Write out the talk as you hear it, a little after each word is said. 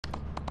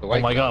Oh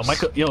my god,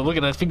 Michael, yo, look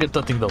at that finger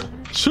thing though.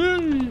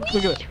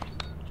 Look at that.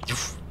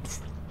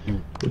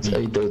 It's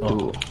either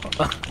two.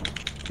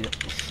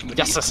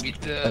 Yes,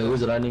 I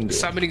was running there.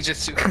 Summoning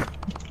Jetsu.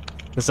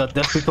 That's how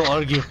deaf people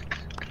argue.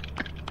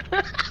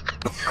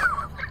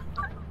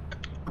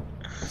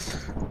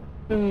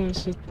 Oh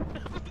shit.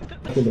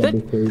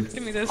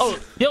 Give me this. Oh,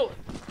 yo!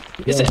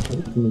 Is it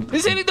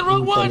the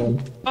wrong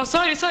one? Oh,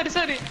 sorry.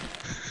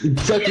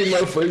 Exactly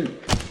my fault.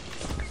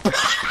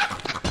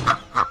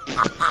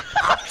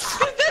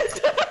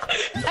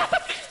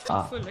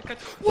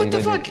 What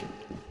the fuck?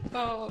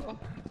 Oh.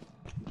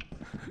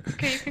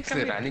 Okay, you can come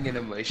The here. running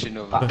animation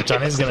of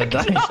Johnny's gonna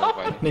die.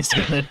 He's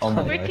gonna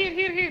die. Wait,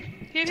 here.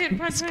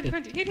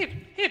 Front. Here.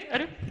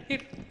 Aru,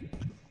 here.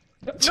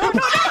 No.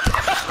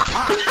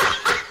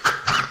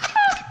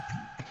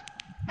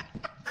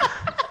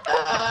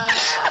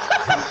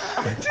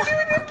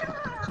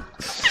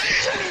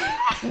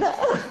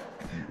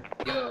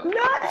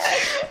 No!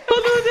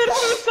 Hello, they're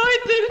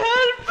suicidal,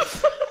 help!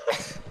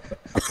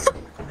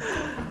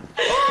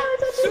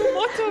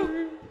 Sumoto!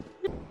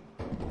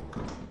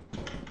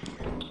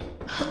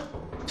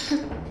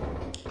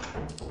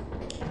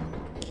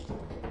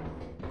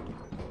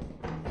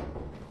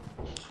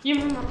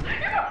 Yumma!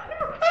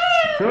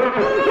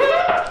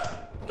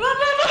 Run!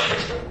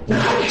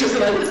 Just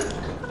run.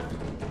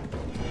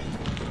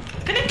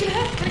 Can I kill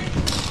her?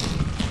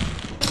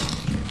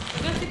 I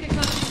don't think I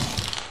can.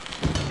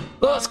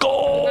 Let's go!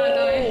 I'm gonna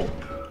die.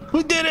 We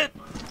did it!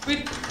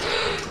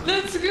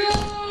 Let's go!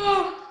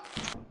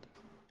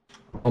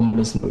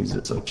 Ominous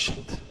noises, oh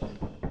shit.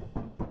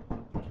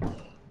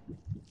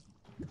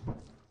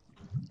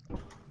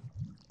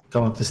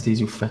 Come up the stairs,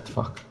 you fat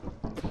fuck.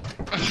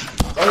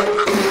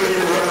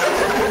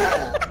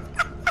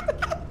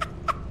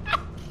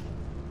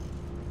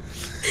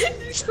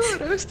 You saw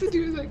what I was to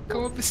do, like,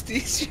 come up the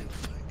stage.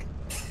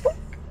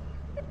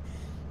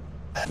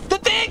 The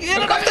thing!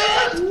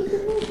 Helicopter!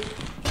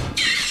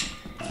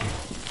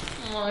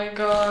 Oh my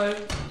god.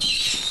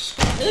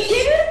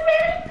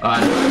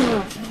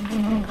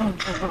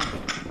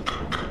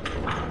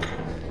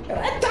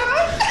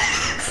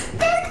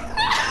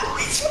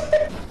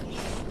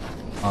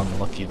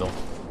 Unlucky though.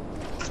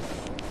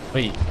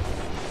 Wait.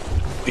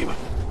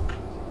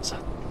 What's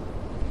that?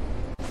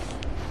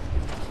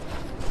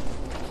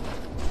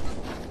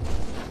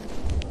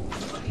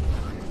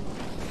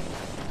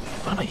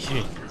 What am I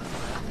hearing?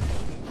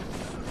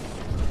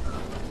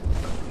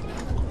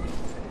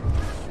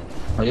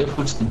 I hear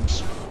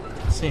footsteps.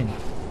 Same.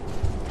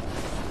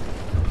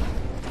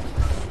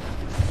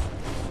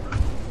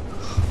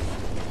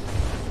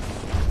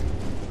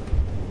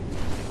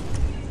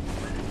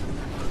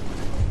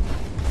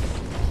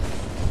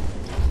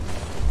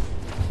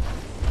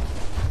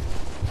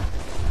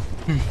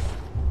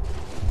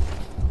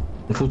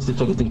 The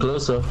footsteps are getting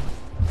closer.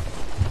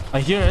 I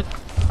hear it.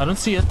 I don't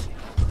see it.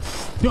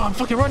 Yo, I'm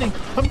fucking running.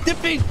 I'm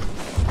dipping.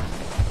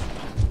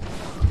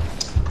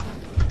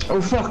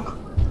 Oh fuck!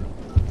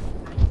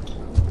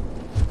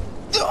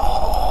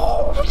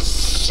 Oh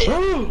shit!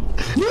 Oh!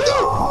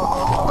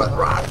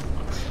 Run!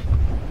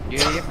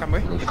 Yeah, come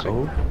here.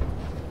 So?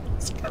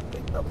 It's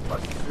camping the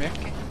fucking. Come here.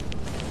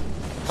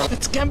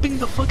 It's camping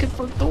the fucking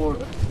front door.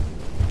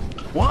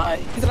 Why?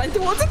 He's right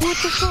towards it. What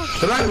the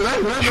fuck? Run!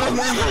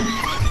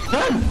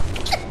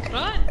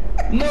 Run!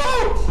 No!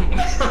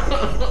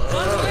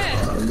 Run where?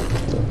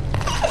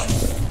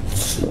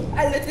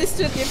 I literally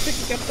stood here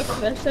picking up the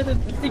flashlight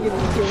and thinking it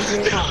would kill me.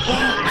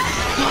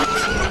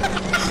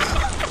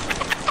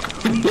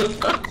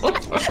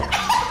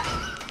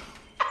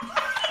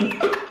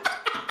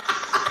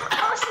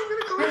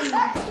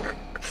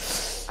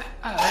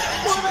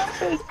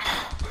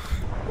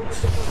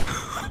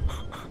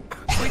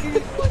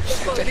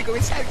 Johnny, go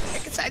inside.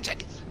 Back inside,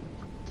 Johnny.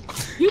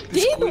 You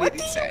did? Go What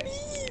inside.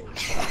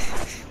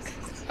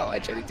 I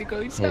want Johnny to go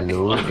inside.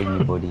 Hello,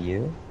 anybody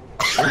here?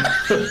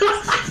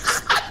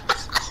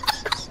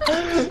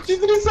 She's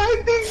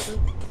reciting!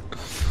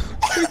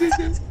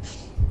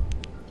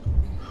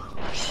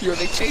 You're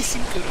like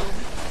chasing girl.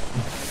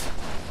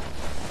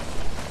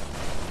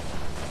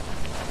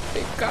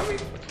 They're coming.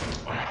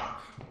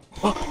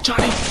 Oh,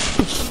 Johnny!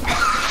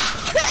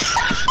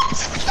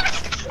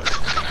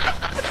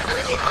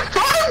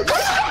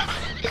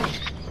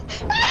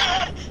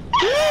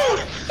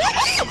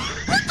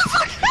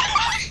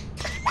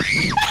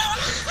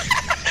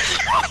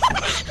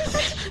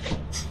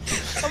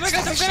 Oh my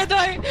god, I'm gonna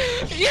die!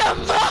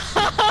 Yamma!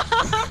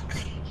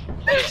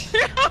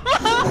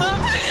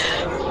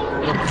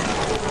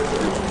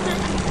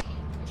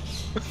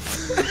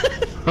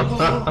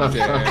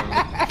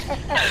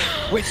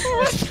 Wait.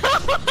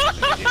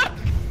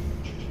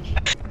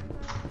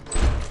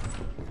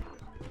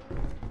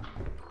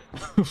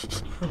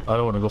 I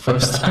don't want to go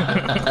first.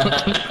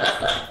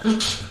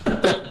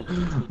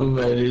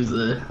 Where is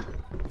it?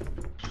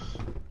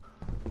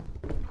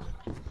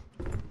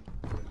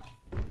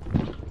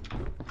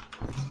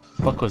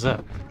 Fuck was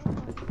that?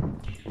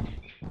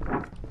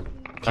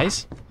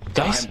 Guys?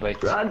 Guys?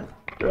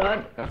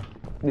 Run!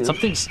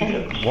 Something's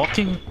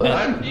walking.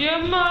 Run!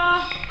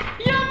 Yamma!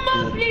 Yamma!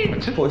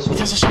 Poor It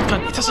has a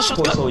shotgun. It has a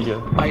shotgun.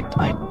 soldier. I.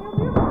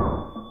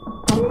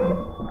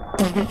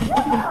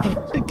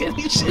 Get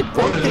your shit.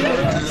 Oh,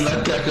 there's a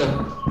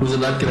nutcracker. There's a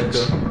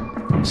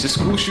nutcracker. It's a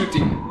school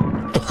shooting.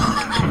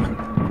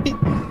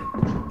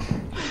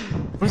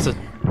 Where's it?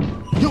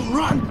 Yo,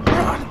 run!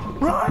 Run!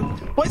 Run!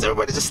 Why is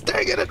everybody just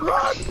staring at it?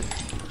 Run!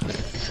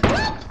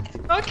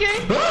 Okay.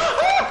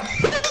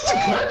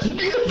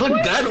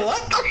 Look, Dad,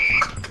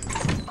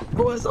 what?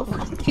 Bro, it's a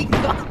fucking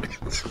gun.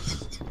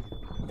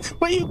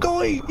 Where are you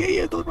going?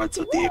 Yeah, don't run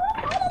so deep.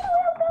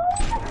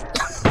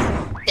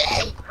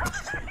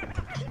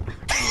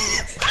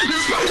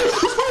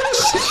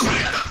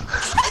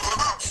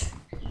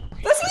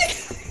 That's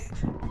me!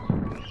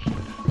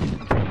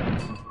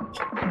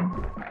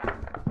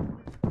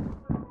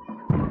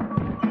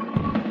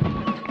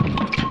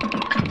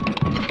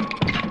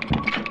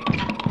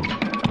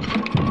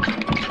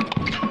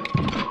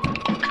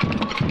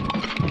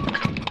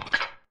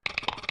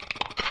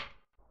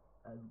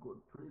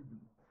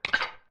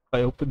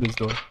 I opened this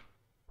door.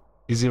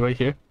 Is he right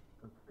here?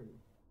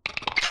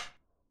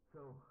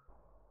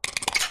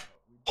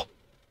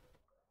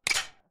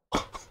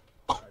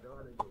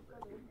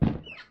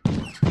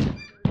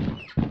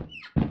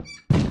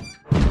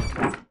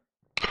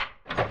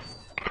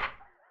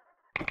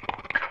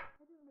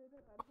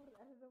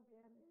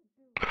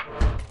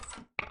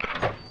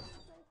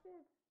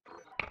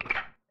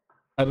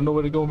 I don't know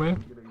where to go,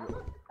 man.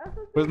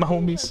 Where's my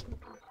homies?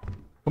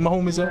 Where my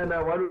homies at?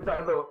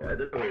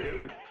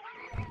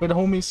 Where the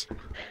homies?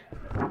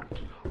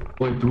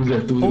 Wait, who's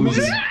that?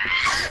 Homies?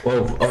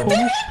 Oh,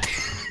 Homies?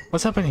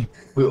 What's happening?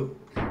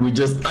 we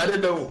just, I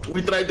don't know,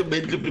 we tried to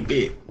mentally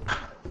prepare.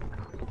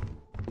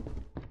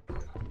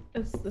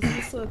 It's the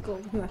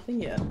circle.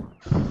 Nothing yet.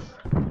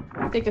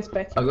 Take us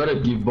back. I got a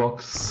gift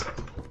box.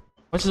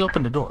 Let's just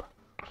open the door.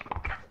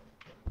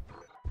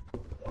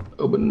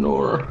 Open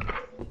door.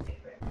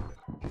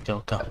 Go,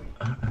 come.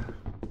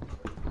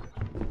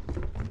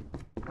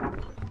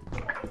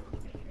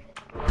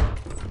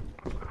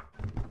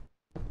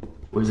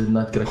 Where's the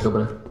nutcracker,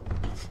 bro?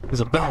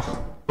 There's a bell.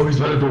 Oh, he's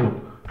by the door.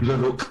 He's by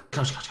the door.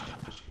 Crouch.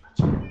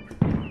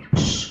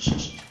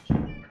 Shh.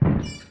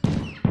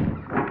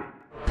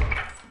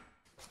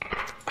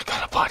 I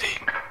got a body.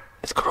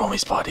 It's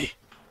Kuromi's body.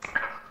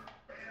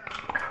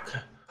 Okay.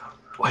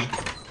 Wait.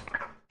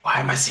 Why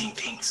am I seeing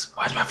things?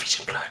 Why is my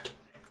vision blurred?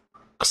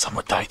 Cause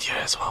someone died here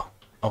as well.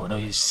 Oh no,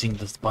 you're seeing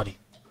this body.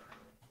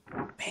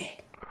 Me.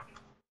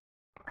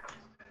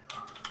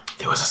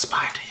 There was a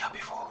spider here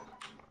before.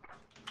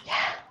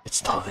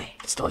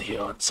 It's still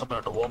here on somewhere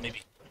on the wall,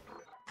 maybe.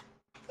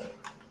 Maybe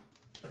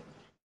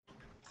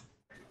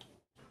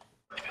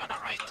on the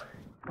right.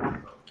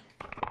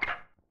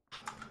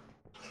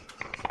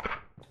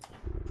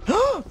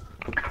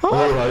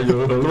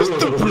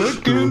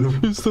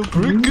 It's the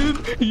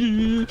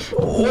breaking.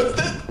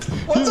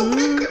 What's a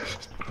brick?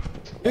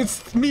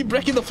 It's me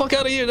breaking the fuck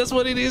out of here. That's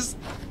what it is.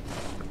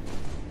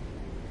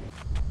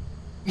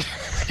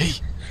 Hey,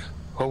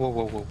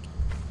 Whoa.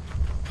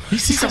 he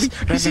sees us.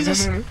 He sees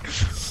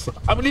us.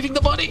 I'm leaving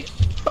the body.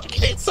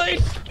 Okay, inside.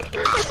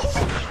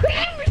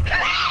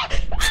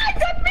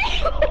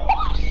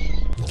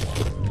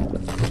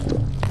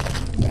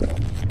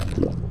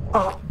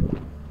 Oh.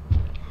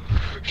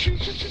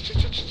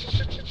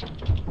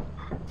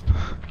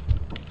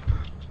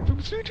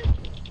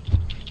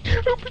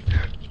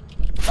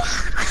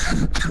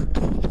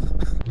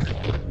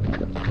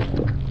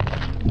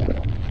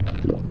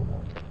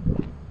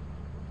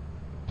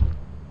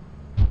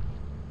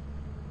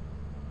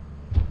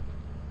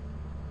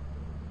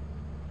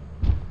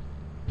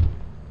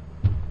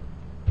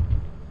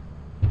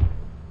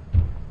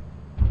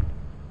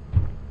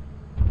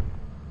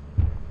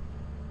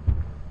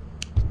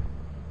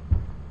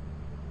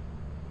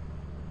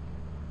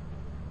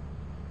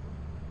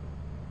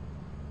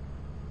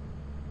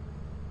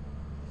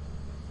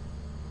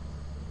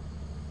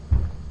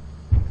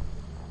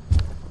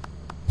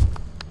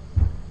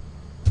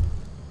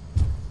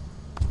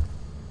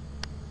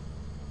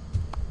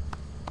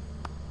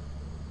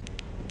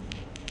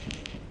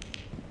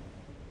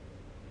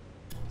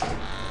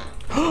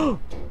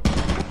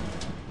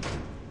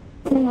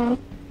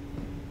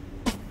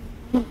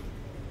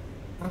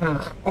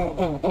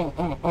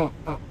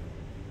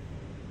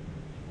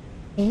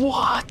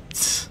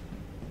 What?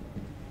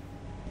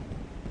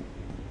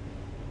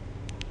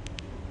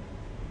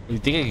 You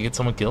think I can get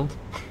someone killed?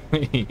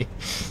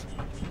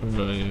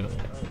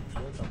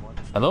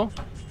 Hello?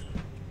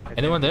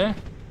 Anyone there?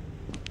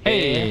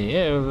 Hey,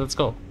 yeah, let's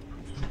go.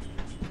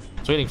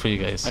 It's waiting for you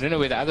guys. I don't know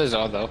where the others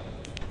are though.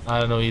 I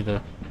don't know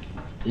either.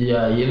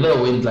 Yeah, you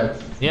know, went like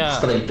Yeah.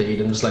 straight to it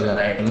and just like a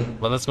ran.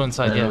 Well, let's go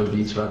inside, I yeah. know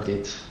beach about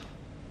it.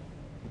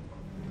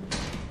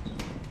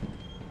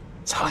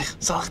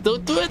 Salih,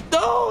 don't do it,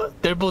 no!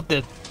 They're both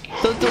dead.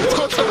 Don't do it,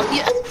 don't.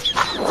 Yes!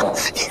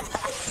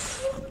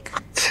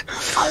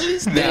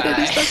 Salih's dead and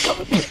he's not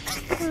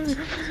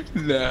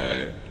coming.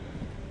 No.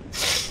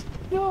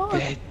 No,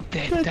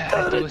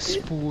 That was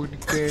spoon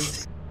girl.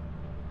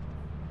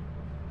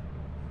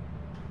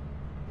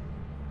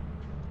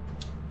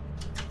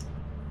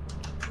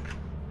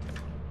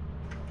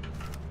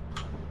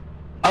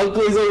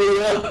 Uncle is over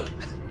here.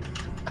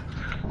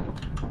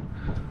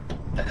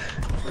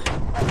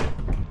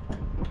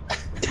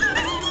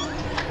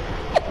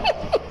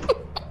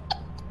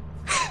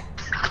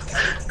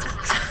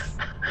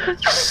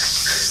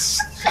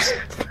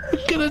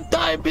 You're gonna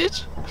die,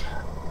 bitch.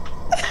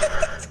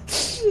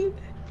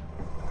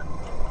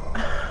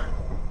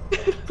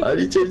 How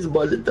do you change the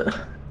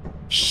monitor?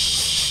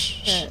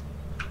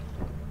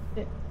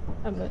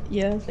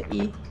 Yeah, the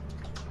E.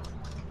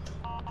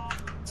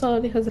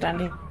 So he was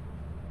running.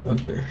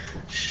 Okay.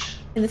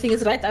 And the thing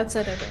is right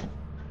outside of it.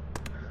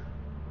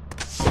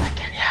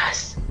 Second,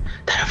 yes.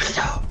 Turn over the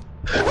door.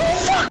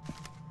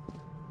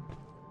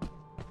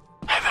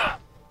 Heather,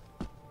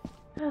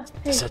 Oh, hey,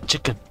 there's a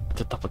chicken at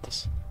the top of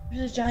this.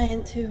 there's a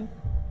giant too.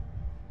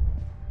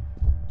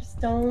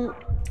 Just don't.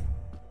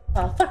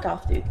 Oh, fuck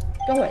off, dude.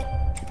 Go away.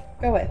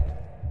 Go away.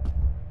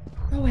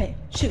 Go away.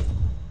 Shoot.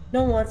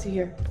 No one wants you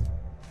here.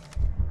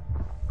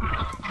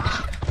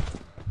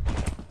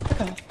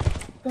 Fuck off.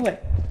 Go away.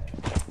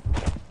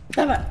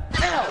 Come on.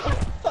 Ow!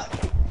 Fuck.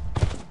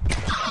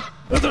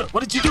 Heather,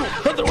 what did you do?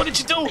 Heather, what did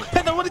you do?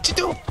 Heather, what did you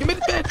do? You made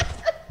it bad.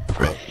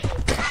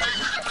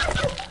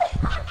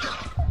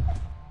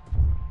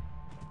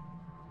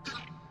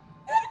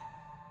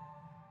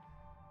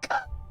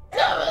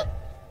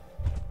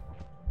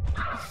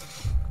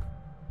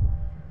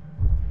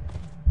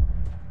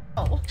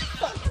 Oh,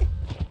 fuck.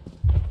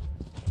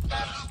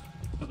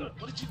 Heather,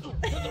 what did you do?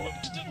 Heather, what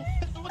did you do?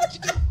 Heather, what did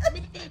you do? You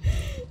made it bad.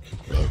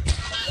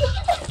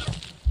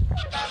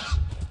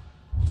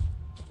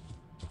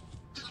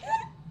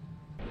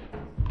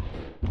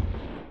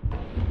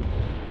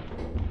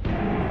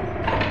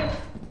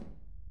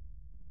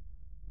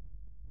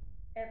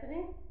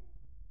 Anthony?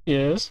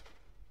 Yes.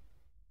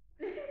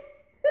 Are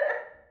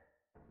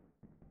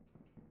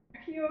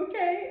you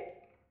okay?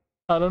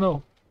 I don't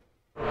know.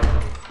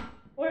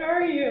 Where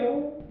are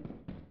you?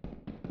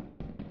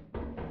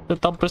 The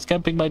thumper's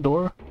camping my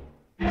door.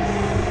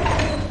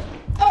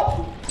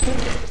 Oh!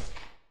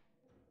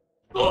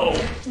 No!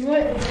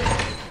 What?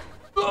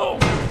 No!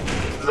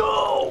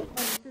 No!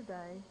 I need to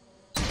die.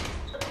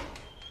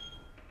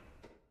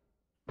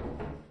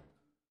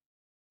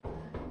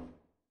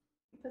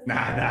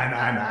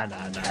 Nah.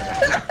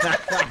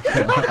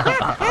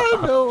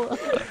 No,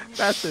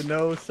 that's a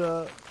no,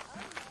 sir.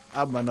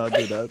 I might not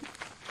do that.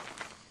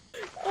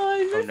 Oh,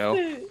 I missed no.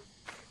 it.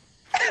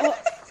 Oh.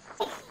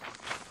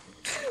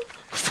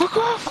 Fuck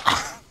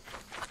off!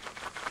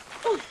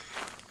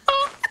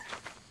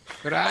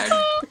 Run!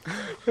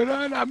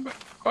 Run! I'm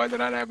going to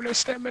run. I have no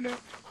stamina.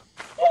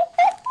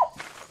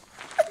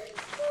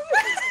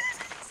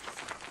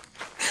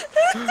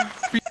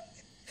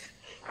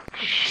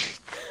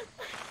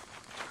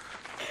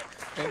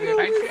 And they're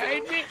right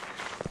behind me.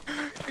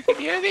 I can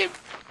hear them.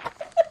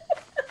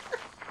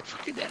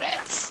 Fucking the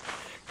rats.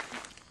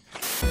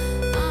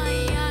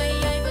 Ai, ai,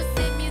 ai,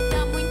 você me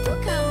dá muito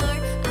calor.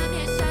 A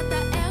minha chata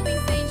é o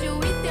incêndio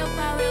e teu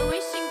pau é o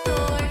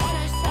extintor.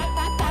 Essa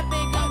chata tá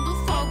pegando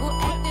fogo.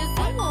 É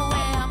tesão ou é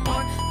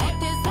amor? É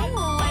tesão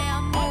ou é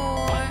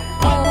amor?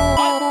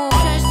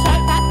 Essa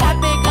chata tá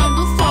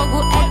pegando fogo.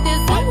 É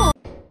tesão ou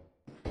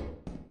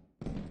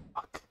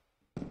Fuck.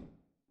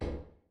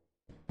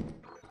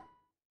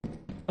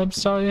 I'm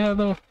sorry,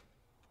 Heather.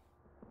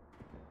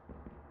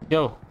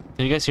 Yo,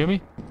 can you guys hear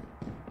me?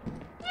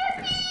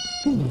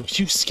 Ooh,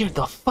 you scared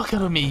the fuck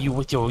out of me, you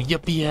with your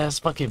yippee ass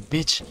fucking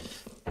bitch.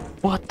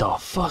 What the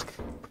fuck?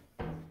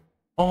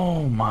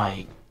 Oh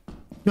my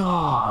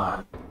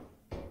god.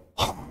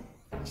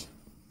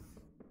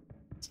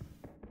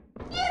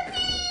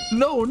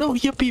 No, no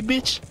yippee,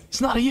 bitch. It's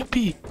not a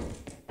yippee.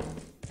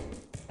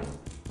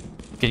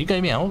 Can you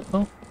get me out?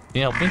 No? Can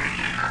you help me?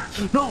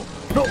 No,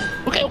 no.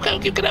 Okay, okay,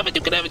 you can have it.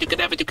 You can have it. You can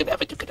have it. You can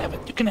have it. You can have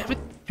it. You can have it.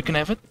 You can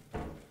have it.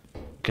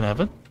 You can have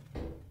it.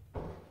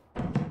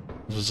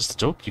 This was just a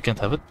joke. You can't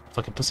have it.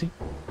 Fucking pussy.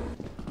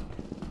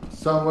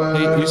 Somewhere.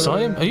 Hey, you saw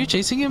him? Are you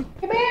chasing him?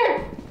 Come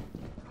here!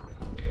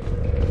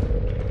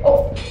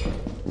 Oh!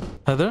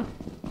 Heather?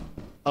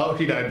 Oh,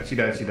 she died. He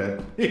died.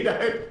 She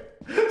died.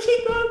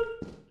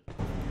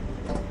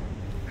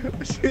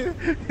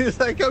 He's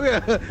like, come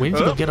here. We need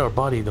to go get our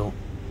body, though.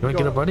 You wanna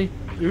get our body?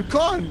 You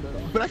can't.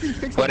 But I can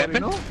fix What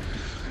somebody, happened?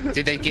 no?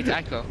 Did they get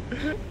Echo?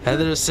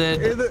 Heather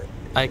said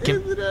I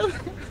can. Is it-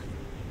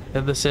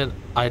 Heather said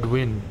I'd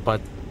win,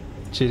 but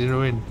she didn't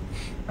win.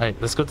 Alright,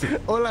 let's go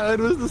to. All I heard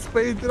was the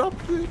spade drop,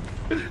 dude.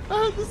 I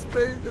heard the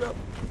spade drop.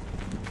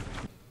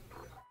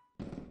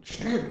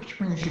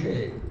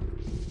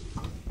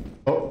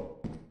 Oh.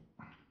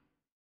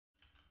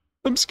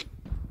 I'm scared.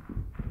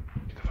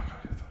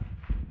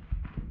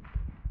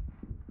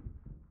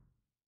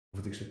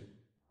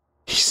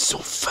 He's so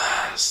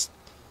fast.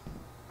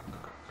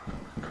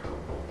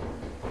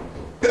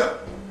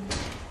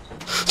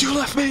 You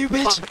left me, you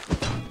bitch.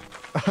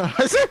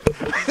 I said,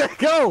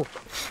 go.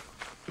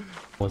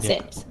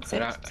 Sit.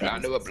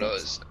 Round of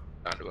applause.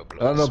 Round of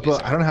applause. I don't know,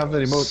 but I don't have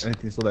any mode.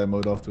 Anything so that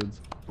mode afterwards.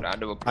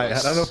 Round of I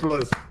applause. don't know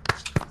applause.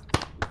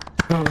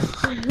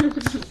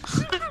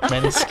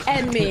 Menace.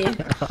 And me.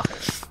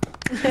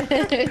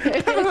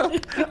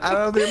 I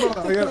don't think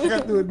I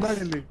gotta do it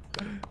manually.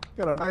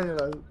 Gotta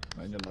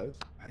manualize.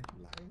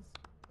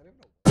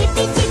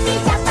 Chippy chippy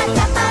chapa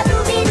chapa